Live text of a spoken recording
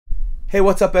Hey,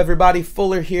 what's up everybody?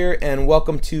 Fuller here and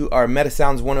welcome to our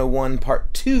Metasounds 101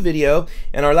 Part 2 video.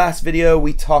 In our last video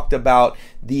we talked about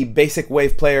the basic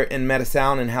wave player in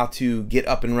Metasound and how to get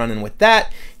up and running with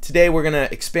that. Today we're going to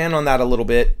expand on that a little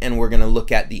bit and we're going to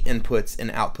look at the inputs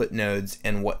and output nodes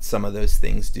and what some of those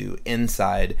things do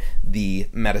inside the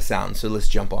Metasound. So let's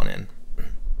jump on in.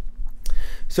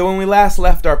 So when we last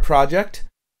left our project,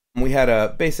 we had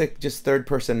a basic just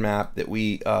third-person map that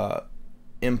we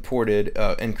imported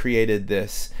and created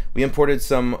this. We imported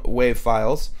some wave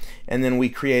files and then we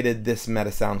created this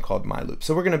Metasound called MyLoop.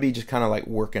 So we're going to be just kind of like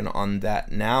working on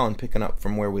that now and picking up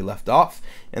from where we left off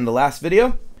in the last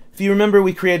video. If you remember,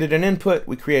 we created an input,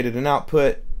 we created an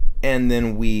output, and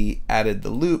then we added the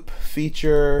loop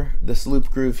feature, this loop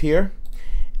groove here,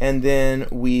 and then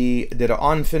we did an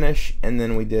on finish, and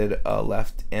then we did a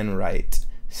left and right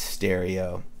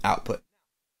stereo output.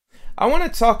 I want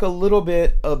to talk a little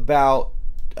bit about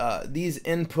these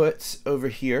inputs over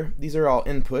here. These are all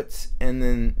inputs, and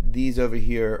then these over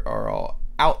here are all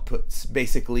outputs.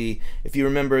 Basically, if you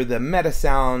remember, the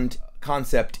Metasound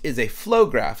concept is a flow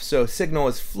graph. So signal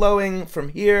is flowing from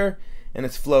here and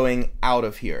it's flowing out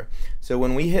of here. So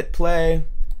when we hit play,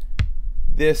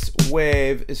 this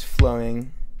wave is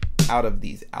flowing out of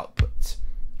these outputs.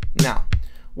 Now,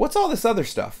 what's all this other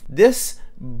stuff? This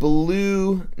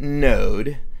blue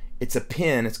node, it's a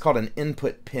pin, it's called an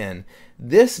input pin.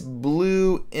 This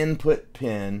blue input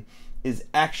pin is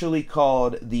actually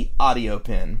called the audio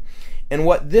pin. And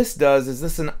what this does is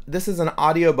this is an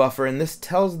audio buffer, and this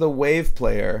tells the wave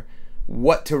player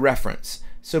what to reference.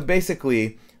 So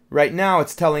basically, right now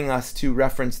it's telling us to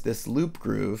reference this loop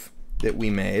groove that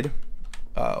we made,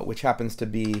 which happens to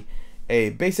be a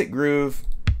basic groove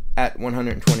at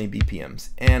 120 BPMs.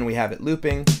 And we have it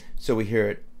looping, so we hear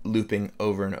it looping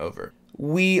over and over.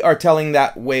 We are telling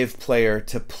that wave player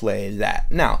to play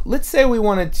that. Now, let's say we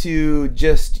wanted to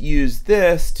just use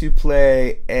this to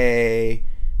play a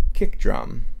kick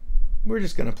drum. We're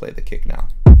just going to play the kick now.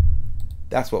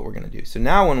 That's what we're going to do. So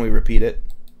now when we repeat it,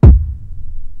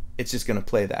 it's just going to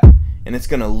play that. And it's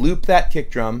going to loop that kick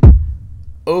drum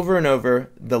over and over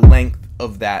the length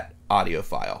of that audio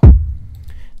file.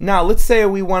 Now let's say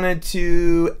we wanted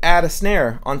to add a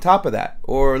snare on top of that,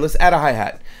 or let's add a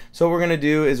hi-hat. So what we're going to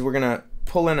do is we're going to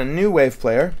pull in a new wave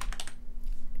player,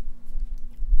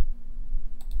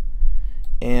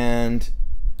 and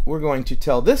we're going to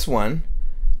tell this one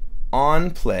on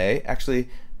play. Actually,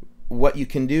 what you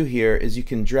can do here is you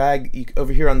can drag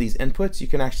over here on these inputs, you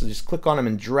can actually just click on them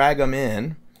and drag them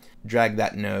in, drag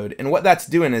that node, and what that's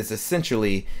doing is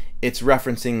essentially it's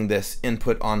referencing this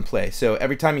input on play. So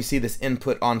every time you see this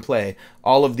input on play,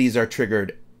 all of these are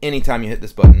triggered anytime you hit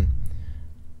this button,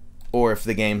 or if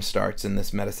the game starts and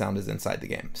this Metasound is inside the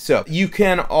game. So you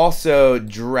can also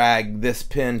drag this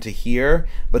pin to here,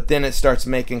 but then it starts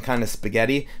making kind of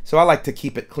spaghetti. So I like to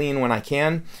keep it clean when I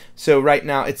can. So right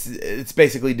now it's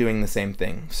basically doing the same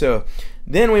thing. So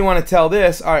then we want to tell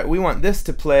this, all right, we want this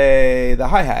to play the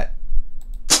hi-hat.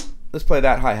 Let's play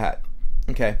that hi-hat.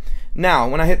 Okay. Now,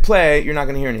 when I hit play, you're not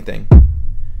going to hear anything,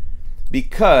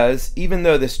 because even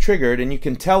though this triggered, and you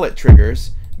can tell it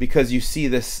triggers because you see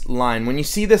this line. When you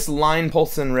see this line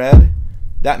pulse in red,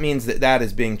 that means that that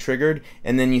is being triggered,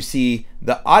 and then you see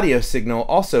the audio signal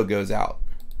also goes out.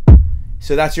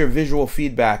 So that's your visual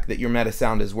feedback that your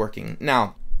Metasound is working.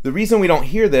 Now, the reason we don't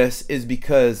hear this is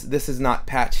because this is not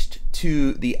patched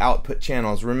to the output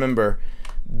channels. Remember,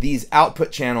 these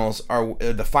output channels are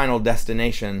the final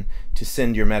destination to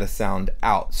send your Metasound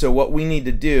out. So what we need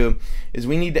to do is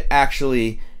we need to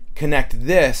actually connect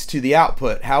this to the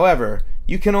output. However,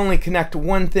 you can only connect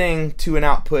one thing to an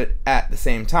output at the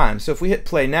same time. So if we hit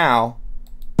play now,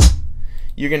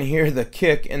 you're going to hear the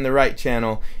kick in the right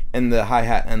channel and the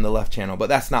hi-hat in the left channel, but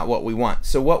that's not what we want.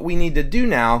 So what we need to do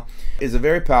now is a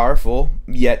very powerful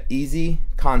yet easy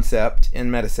concept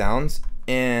in Metasounds,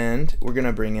 and we're going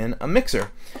to bring in a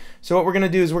mixer. So what we're going to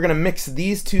do is we're going to mix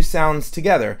these two sounds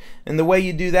together. And the way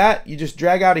you do that, you just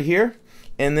drag out of here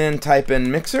and then type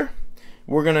in mixer.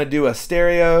 We're going to do a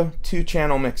stereo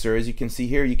 2-channel mixer. As you can see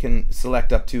here, you can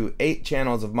select up to 8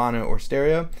 channels of mono or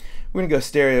stereo. We're going to go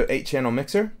stereo 8-channel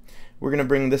mixer. We're going to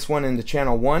bring this one into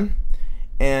channel 1,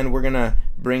 and we're going to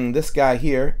bring this guy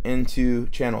here into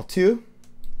channel 2.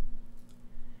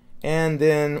 And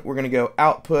then we're going to go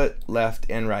output, left,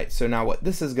 and right. So now what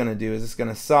this is going to do is it's going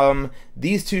to sum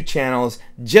these two channels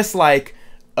just like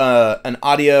an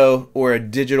audio or a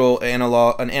digital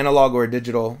analog, an analog or a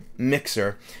digital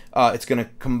mixer. It's going to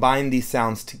combine these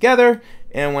sounds together,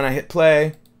 and when I hit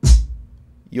play,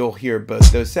 you'll hear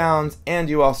both those sounds, and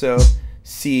you also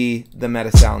see the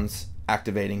Metasounds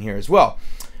activating here as well.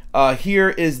 Here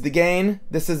is the gain.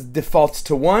 This is defaults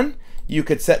to 1. You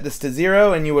could set this to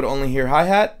 0 and you would only hear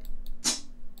hi-hat.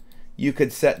 You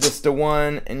could set this to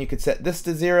 1 and you could set this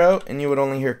to 0 and you would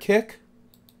only hear kick.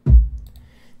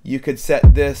 You could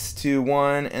set this to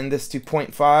 1 and this to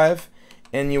 0.5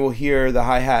 and you will hear the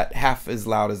hi-hat half as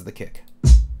loud as the kick.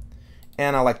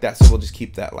 And I like that, so we'll just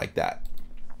keep that like that.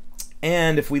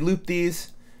 And if we loop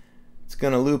these, it's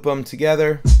going to loop them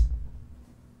together.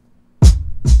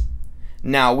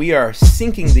 Now we are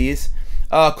syncing these.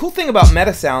 Cool thing about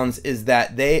Metasounds is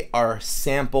that they are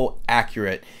sample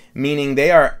accurate, meaning they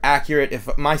are accurate.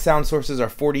 If my sound sources are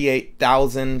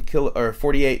 48,000 kilohertz,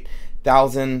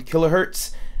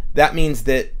 that means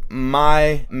that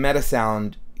my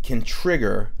Metasound can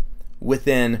trigger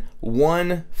within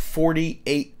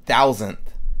 1/48,000th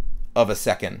of a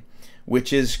second,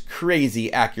 which is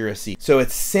crazy accuracy. So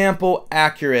it's sample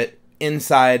accurate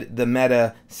inside the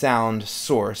Metasound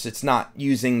source. It's not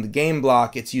using the game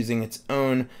block, it's using its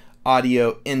own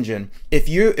audio engine. If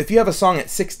you have a song at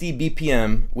 60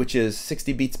 BPM, which is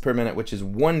 60 beats per minute, which is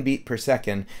 1 beat per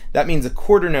second, that means a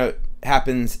quarter note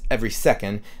happens every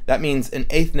second. That means an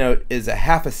eighth note is a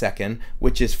half a second,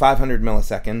 which is 500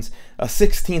 milliseconds. A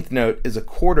 16th note is a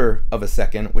quarter of a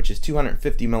second, which is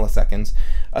 250 milliseconds.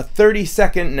 A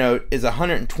 32nd note is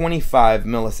 125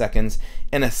 milliseconds,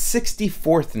 and a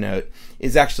 64th note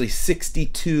is actually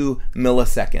 62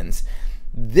 milliseconds.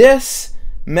 This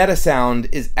Metasound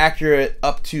is accurate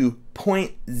up to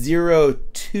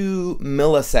 0.02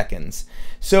 milliseconds.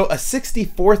 So a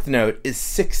 64th note is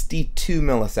 62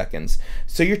 milliseconds.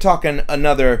 So you're talking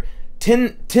another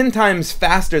 10 times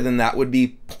faster than that would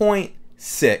be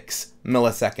 0.6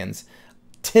 milliseconds.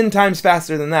 10 times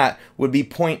faster than that would be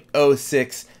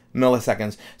 0.06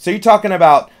 milliseconds. So you're talking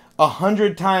about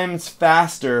 100 times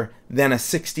faster than a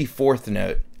 64th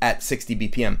note at 60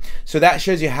 BPM. So that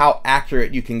shows you how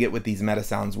accurate you can get with these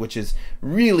Metasounds, which is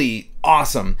really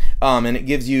awesome. And it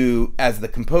gives you, as the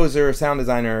composer, sound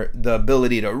designer, the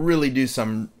ability to really do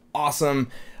some awesome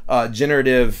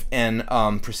generative and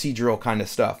procedural kind of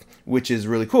stuff, which is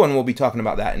really cool. And we'll be talking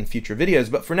about that in future videos.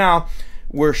 But for now,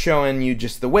 we're showing you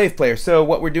just the wave player. So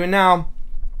what we're doing now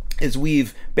is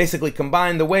we've basically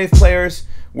combined the wave players.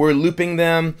 We're looping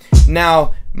them.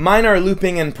 Now, mine are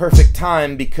looping in perfect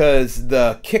time because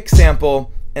the kick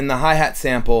sample and the hi-hat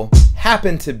sample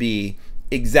happen to be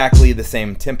exactly the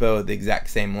same tempo, the exact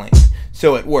same length.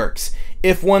 So it works.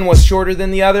 If one was shorter than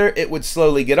the other, it would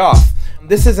slowly get off.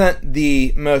 This isn't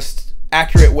the most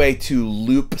accurate way to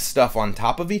loop stuff on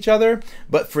top of each other,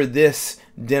 but for this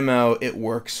demo, it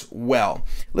works well.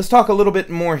 Let's talk a little bit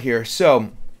more here.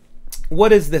 So,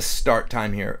 what is this start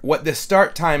time here? What this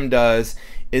start time does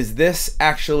is this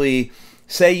actually,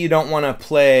 say you don't want to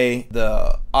play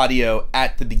the audio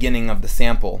at the beginning of the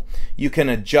sample, you can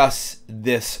adjust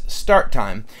this start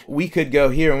time. We could go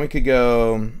here and we could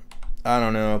go, I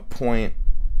don't know,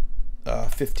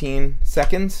 15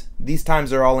 seconds. These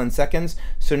times are all in seconds.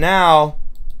 So now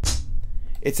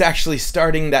it's actually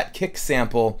starting that kick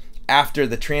sample after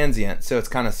the transient. So it's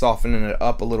kind of softening it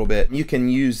up a little bit. You can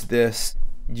use this,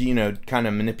 you know, kind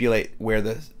of manipulate where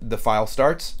the file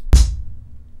starts.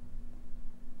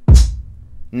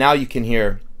 Now you can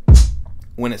hear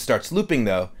when it starts looping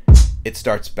though, it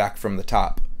starts back from the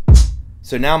top.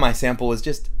 So now my sample is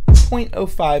just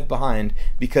 0.05 behind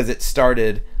because it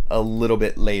started a little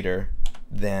bit later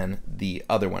than the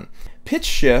other one. Pitch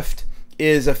shift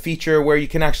is a feature where you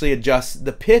can actually adjust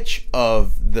the pitch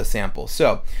of the sample.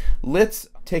 So let's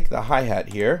take the hi-hat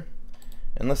here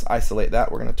and let's isolate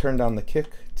that. We're going to turn down the kick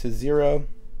to 0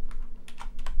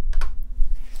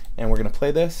 and we're going to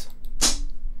play this.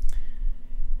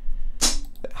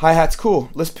 Hi-hat's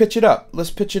cool. Let's pitch it up. Let's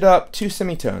pitch it up 2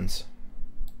 semitones.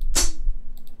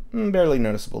 Barely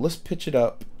noticeable. Let's pitch it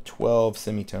up 12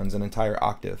 semitones, an entire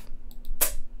octave.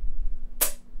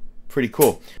 Pretty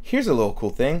cool. Here's a little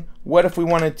cool thing. What if we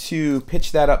wanted to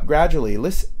pitch that up gradually?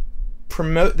 Let's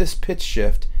promote this pitch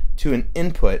shift to an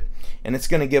input, and it's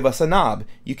going to give us a knob.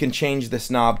 You can change this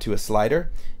knob to a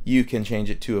slider. You can change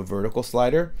it to a vertical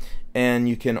slider. And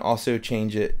you can also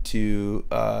change it to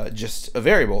just a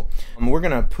variable. We're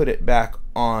going to put it back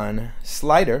on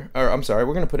slider, or I'm sorry,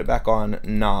 we're going to put it back on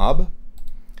knob.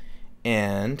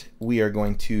 And we are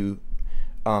going to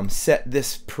set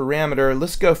this parameter.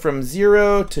 Let's go from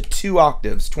 0 to 2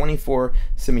 octaves, 24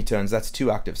 semitones. That's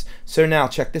 2 octaves. So now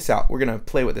check this out. We're going to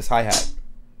play with this hi-hat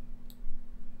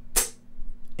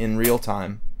in real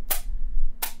time.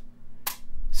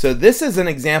 So this is an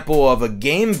example of a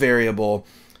game variable.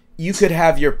 You could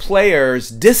have your player's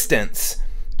distance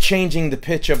changing the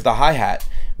pitch of the hi-hat,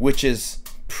 which is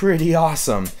pretty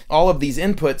awesome. All of these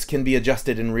inputs can be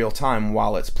adjusted in real time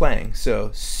while it's playing,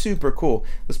 so super cool.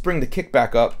 Let's bring the kick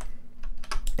back up,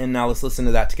 and now let's listen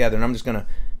to that together, and I'm just gonna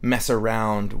mess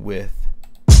around with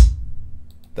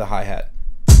the hi-hat.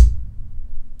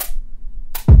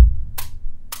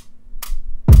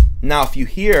 Now if you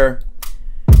hear,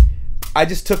 I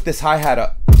just took this hi-hat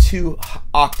up 2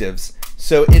 octaves,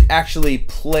 so it actually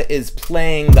is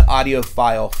playing the audio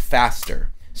file faster.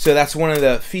 So that's one of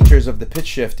the features of the pitch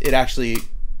shift. It actually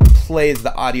plays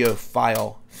the audio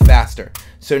file faster.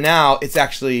 So now it's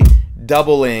actually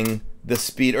doubling the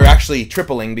speed, or actually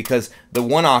tripling, because the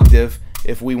 1 octave,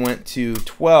 if we went to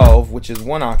 12, which is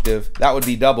 1 octave, that would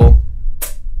be double.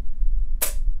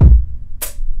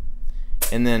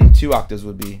 And then 2 octaves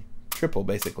would be triple,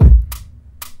 basically.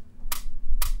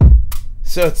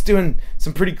 So it's doing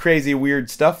some pretty crazy, weird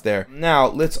stuff there. Now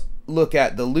let's look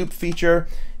at the loop feature.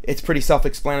 It's pretty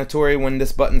self-explanatory. When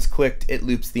this button's clicked, it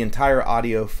loops the entire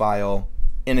audio file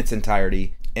in its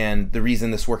entirety. And the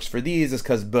reason this works for these is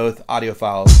because both audio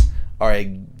files are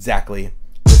exactly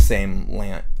the same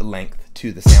length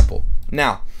to the sample.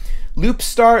 Now, loop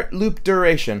start, loop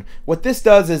duration. What this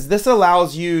does is this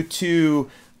allows you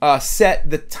to set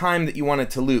the time that you want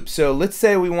it to loop. So let's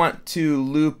say we want to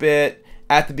loop it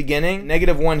at the beginning.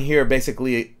 -1 here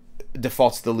basically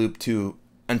defaults the loop to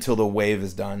until the wave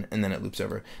is done, and then it loops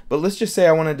over. But let's just say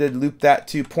I wanted to loop that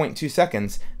to 0.2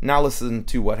 seconds. Now listen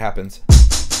to what happens.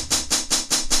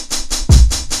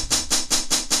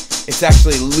 It's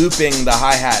actually looping the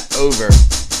hi-hat over.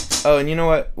 Oh, and you know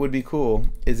what would be cool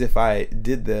is if I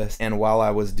did this, and while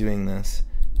I was doing this,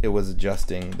 it was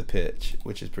adjusting the pitch,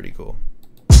 which is pretty cool.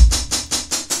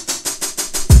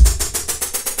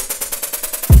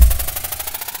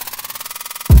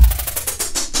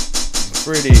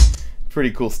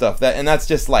 Pretty cool stuff. And that's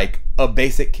just like a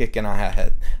basic kick and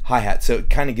a hi-hat. So it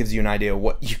kind of gives you an idea of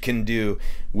what you can do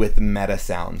with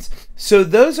Metasounds. So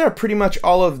those are pretty much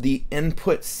all of the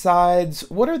input sides.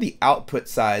 What are the output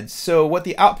sides? So what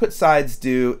the output sides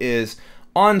do is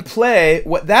on play,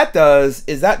 what that does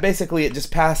is that basically it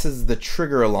just passes the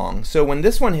trigger along. So when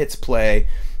this one hits play,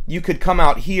 you could come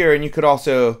out here and you could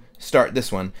also start this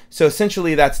one. So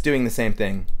essentially that's doing the same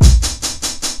thing.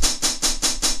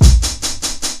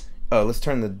 Oh, let's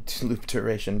turn the loop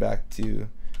duration back to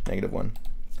 -1.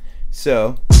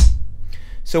 So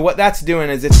what that's doing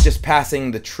is it's just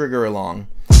passing the trigger along.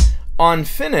 On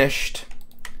finished,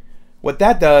 what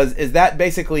that does is that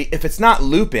basically, if it's not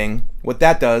looping, what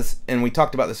that does, and we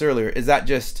talked about this earlier, is that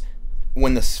just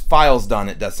when the file's done,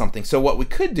 it does something. So what we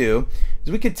could do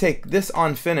is we could take this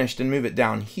on finished and move it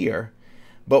down here.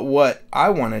 But what I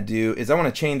want to do is I want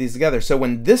to chain these together. So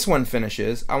when this one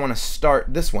finishes, I want to start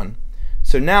this one.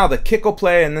 So now the kick will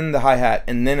play, and then the hi-hat,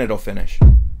 and then it'll finish.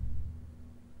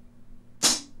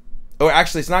 Or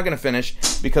actually, it's not going to finish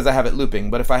because I have it looping.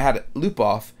 But if I had it loop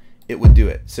off, it would do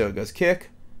it. So it goes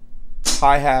kick,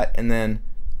 hi-hat, and then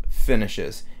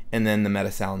finishes. And then the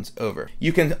Metasounds over.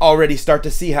 You can already start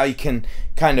to see how you can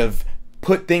kind of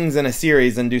put things in a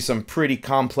series and do some pretty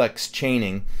complex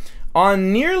chaining.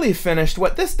 On nearly finished,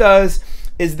 what this does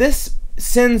is this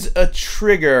sends a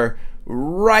trigger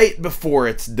right before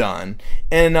it's done,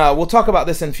 and we'll talk about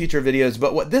this in future videos.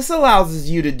 But what this allows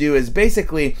you to do is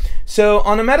basically, so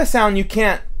on a Metasound you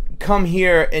can't come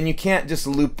here and you can't just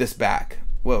loop this back.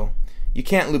 Whoa, you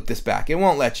can't loop this back, it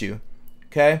won't let you.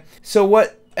 Okay, so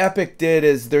what Epic did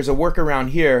is there's a workaround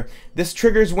here. This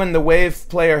triggers when the wave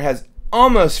player has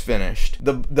almost finished,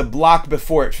 the block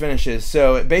before it finishes.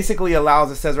 So it basically allows,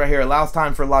 it says right here, allows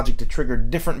time for logic to trigger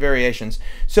different variations.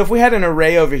 So if we had an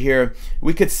array over here,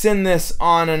 we could send this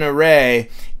on an array,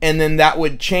 and then that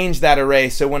would change that array,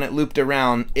 so when it looped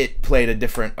around, it played a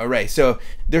different array. So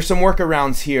there's some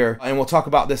workarounds here, and we'll talk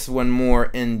about this one more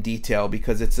in detail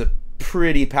because it's a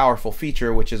pretty powerful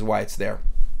feature, which is why it's there.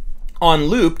 On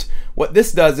looped, what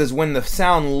this does is when the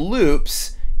sound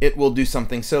loops, it will do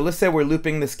something. So let's say we're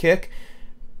looping this kick.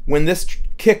 When this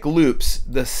kick loops,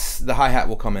 the hi-hat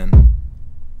will come in.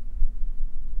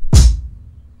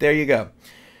 There you go.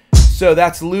 So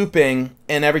that's looping,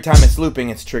 and every time it's looping,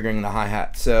 it's triggering the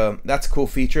hi-hat. So that's a cool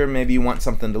feature. Maybe you want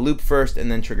something to loop first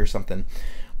and then trigger something.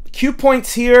 Cue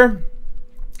points here.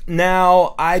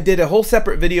 Now, I did a whole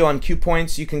separate video on cue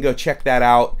points. You can go check that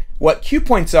out. What cue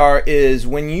points are is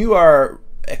when you are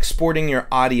exporting your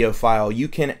audio file, you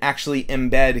can actually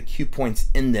embed cue points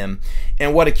in them.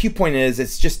 And what a cue point is,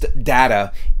 it's just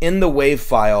data in the wave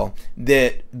file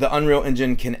that the Unreal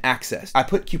Engine can access. I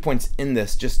put cue points in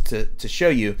this just to show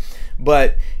you,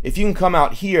 but if you can come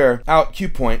out here, out cue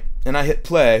point, and I hit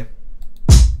play,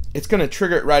 it's going to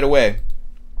trigger it right away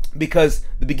because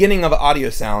the beginning of an audio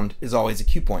sound is always a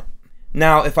cue point.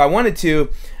 Now, if I wanted to,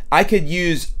 I could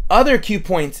use other cue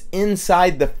points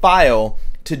inside the file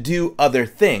to do other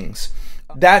things.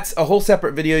 That's a whole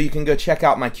separate video. You can go check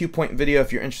out my cue point video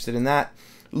if you're interested in that.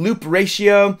 Loop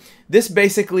ratio, this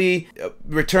basically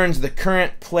returns the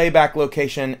current playback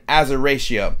location as a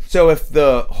ratio. So if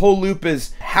the whole loop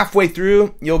is halfway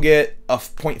through, you'll get a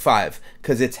 0.5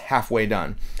 because it's halfway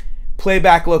done.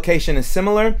 Playback location is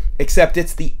similar, except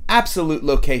it's the absolute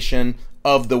location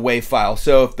of the WAV file.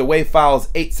 So if the WAV file is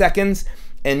 8 seconds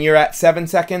and you're at 7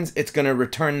 seconds, it's going to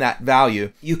return that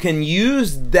value. You can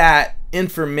use that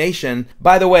information.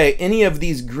 By the way, any of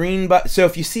these green buttons, so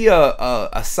if you see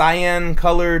a cyan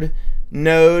colored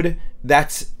node,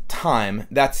 that's time.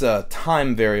 That's a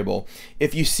time variable.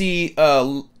 If you see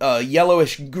a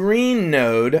yellowish green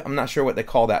node, I'm not sure what they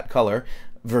call that color,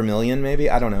 vermilion maybe,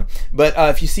 I don't know. But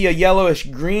if you see a yellowish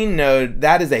green node,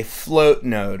 that is a float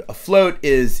node. A float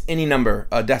is any number,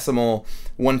 a decimal,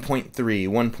 1.3,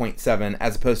 1.7,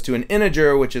 as opposed to an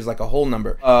integer, which is like a whole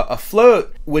number. A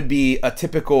float would be a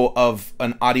typical of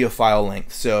an audio file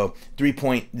length, so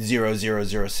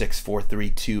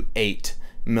 3.0006432.8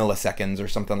 milliseconds or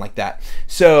something like that.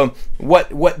 So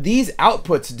what these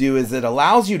outputs do is it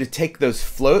allows you to take those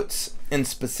floats in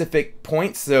specific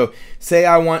points. So say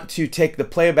I want to take the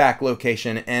playback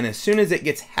location, and as soon as it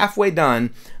gets halfway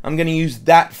done, I'm going to use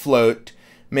that float.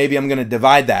 Maybe I'm going to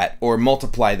divide that or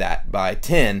multiply that by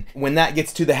 10. When that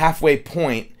gets to the halfway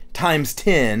point, times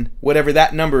 10, whatever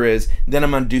that number is, then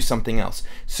I'm going to do something else.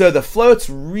 So the floats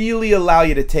really allow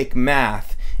you to take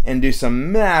math and do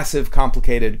some massive,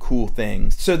 complicated, cool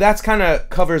things. So that's kind of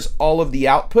covers all of the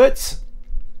outputs.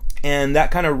 And that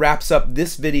kind of wraps up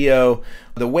this video,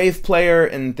 the wave player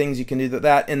and things you can do with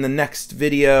that. In the next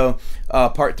video,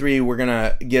 part 3, we're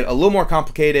gonna get a little more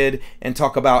complicated and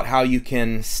talk about how you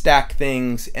can stack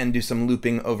things and do some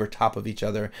looping over top of each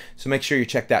other. So make sure you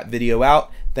check that video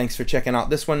out. Thanks for checking out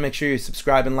this one. Make sure you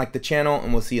subscribe and like the channel,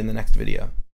 and we'll see you in the next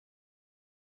video.